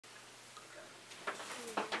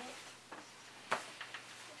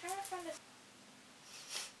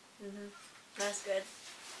That's good.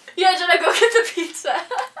 Yeah, Jenna, go get the pizza.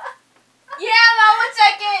 Yeah, Mom, 1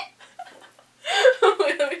 second.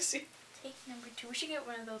 Wait, let me see. Take number 2. We should get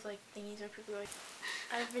one of those like thingies where people are like,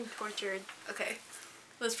 I've been tortured. Okay,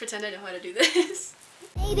 let's pretend I know how to do this.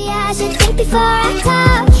 Maybe I should think before I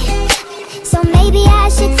talk. So maybe I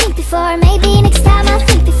should think before. Maybe next time I'll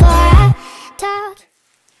think before I talk.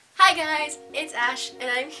 Hi guys, it's Ash, and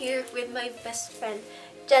I'm here with my best friend,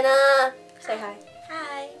 Jenna. Say hi.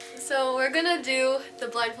 Hi. So we're gonna do the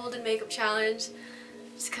blindfolded makeup challenge,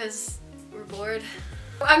 just cause we're bored.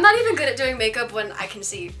 I'm not even good at doing makeup when I can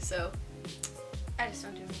see, so. I just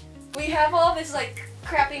don't do it. We have all this like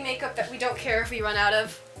crappy makeup that we don't care if we run out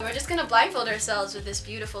of. We're just gonna blindfold ourselves with this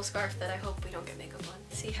beautiful scarf that I hope we don't get makeup on.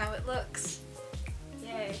 See how it looks.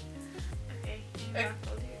 Yay. Okay.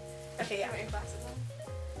 Okay, yeah. Put your glasses on.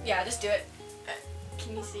 Yeah, just do it.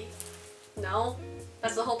 Can you see? No,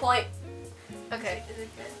 that's the whole point. Okay. Is it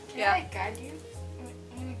good? Can Yeah. I guide you?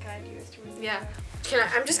 I'm gonna guide you as to where Yeah.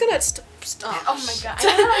 I'm just gonna stop. Oh my god. I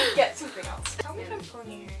gotta like get something else. Tell me if I'm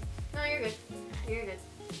pulling your hair. No, you're good. You're good.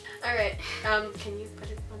 Alright, can you put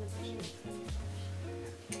it on the brush?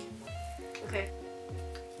 Okay.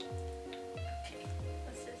 Okay.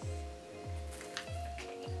 What's this?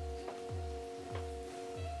 Okay.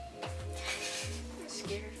 I'm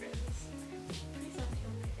scared for this. Please don't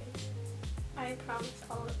kill my face. I promise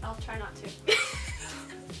I'll try not to.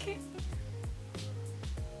 Okay.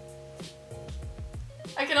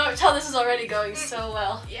 I can already tell this is already going so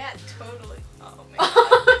well. Yeah, totally. Oh my god.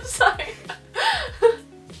 I'm sorry.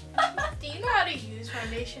 Do you know how to use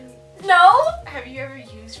foundation? No? Have you ever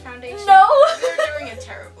used foundation? No. You're doing a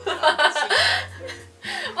terrible job.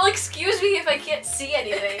 Well, excuse me if I can't see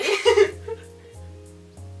anything.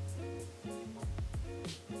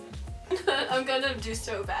 I'm gonna do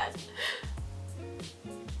so bad.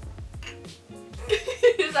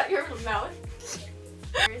 Is that your mouth?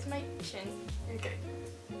 Here's my chin. Okay.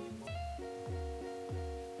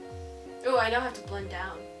 Oh, I now have to blend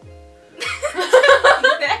down.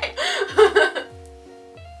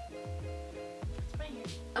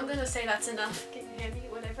 I'm gonna say that's enough. Can you hand me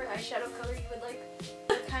whatever eyeshadow color you would like?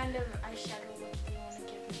 What kind of eyeshadow look do you want to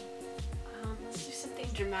give me? Let's do something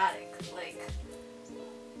dramatic, like,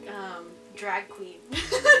 drag queen.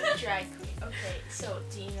 Drag queen. Okay, so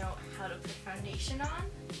do you know how to put foundation on?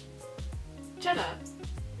 Jenna,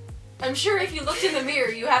 I'm sure if you looked in the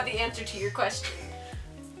mirror, you have the answer to your question.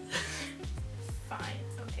 Fine.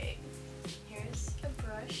 Okay. Here's a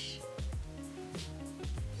brush.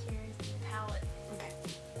 Here's the palette. Okay.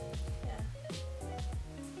 Yeah.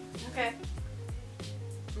 Okay.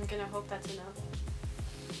 I'm gonna hope that's enough.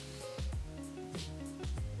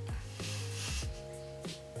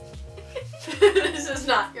 This is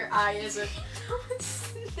not your eye, is it? No,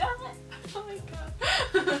 it's not. Oh my god.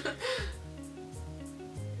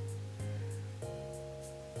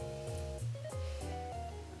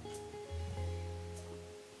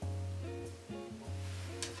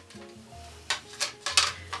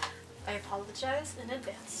 I apologize in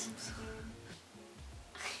advance.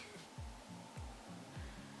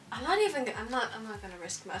 I'm not gonna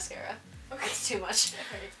risk mascara. Okay. It's too much.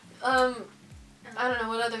 Okay. I don't know,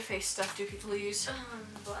 what other face stuff do people use?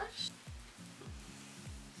 Blush?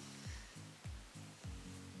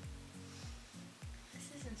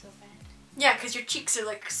 This isn't so bad. Yeah, because your cheeks are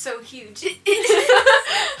like so huge. Okay.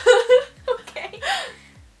 Okay.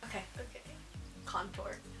 Okay.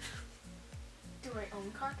 Contour. Do I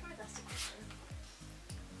own contour? That's the question.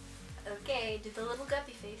 Okay, do the little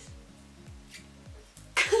guppy face.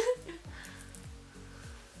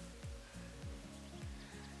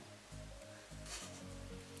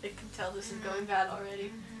 I can tell this is going bad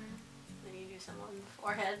already. Then you do some on the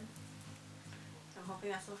forehead. I'm hoping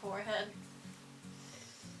that's the forehead.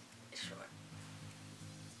 Sure.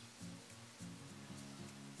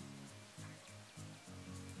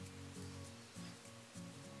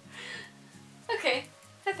 Okay,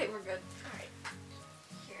 I think we're good. Alright.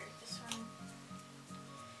 Here, this one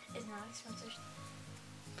is not expensive.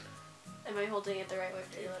 Am I holding it the right way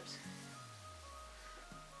for your lips?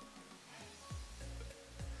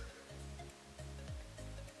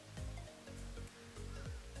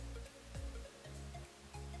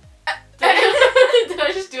 Did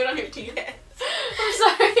I just do it on your teeth? Yes. I'm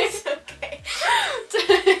sorry. It's okay.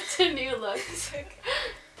 It's a new look. It's okay.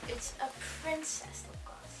 It's a princess lip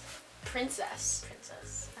gloss. Princess.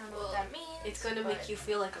 Princess. I don't know Well, what that means. It's going to make you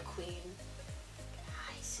feel like a queen.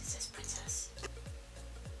 Guys, it says princess.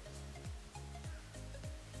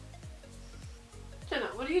 Jenna,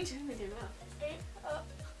 what are you doing with your mouth?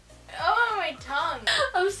 Oh, my tongue.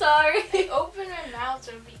 I'm sorry. Open my mouth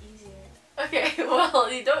so it'll be easier. Okay,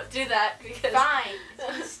 well, you don't do that because...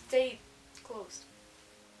 Fine. Stay closed.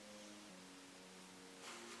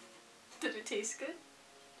 Did it taste good?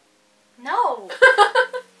 No.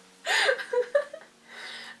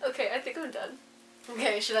 Okay, I think I'm done.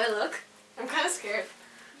 Okay, should I look? I'm kind of scared.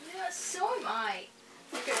 Yeah, so am I.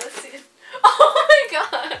 Okay, let's see. Oh my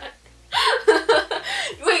god!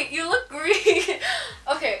 Wait, you look green.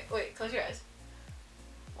 Okay, wait, close your eyes.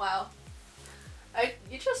 Wow.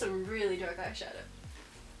 You chose some really dark eyeshadow.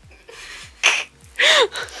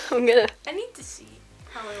 I'm gonna... I need to see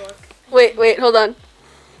how I look. Wait, hold on.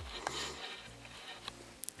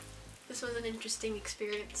 This was an interesting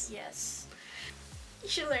experience. Yes. You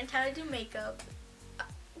should learn how to do makeup.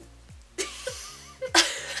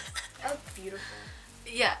 That's beautiful.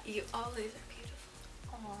 Yeah, you always are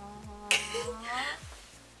beautiful. Aww.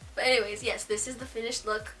 But anyways, yes, this is the finished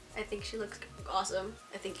look. I think she looks awesome.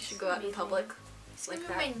 I think you should go out in public It's like like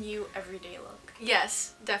that. my new everyday look.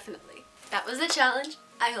 Yes, definitely. That was the challenge.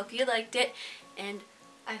 I hope you liked it, and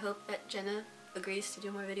I hope that Jenna agrees to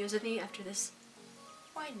do more videos with me after this.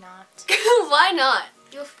 Why not? Why not?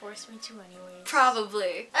 You'll force me to anyways.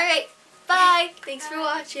 Probably. Alright, bye! Thanks for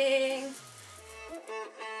watching!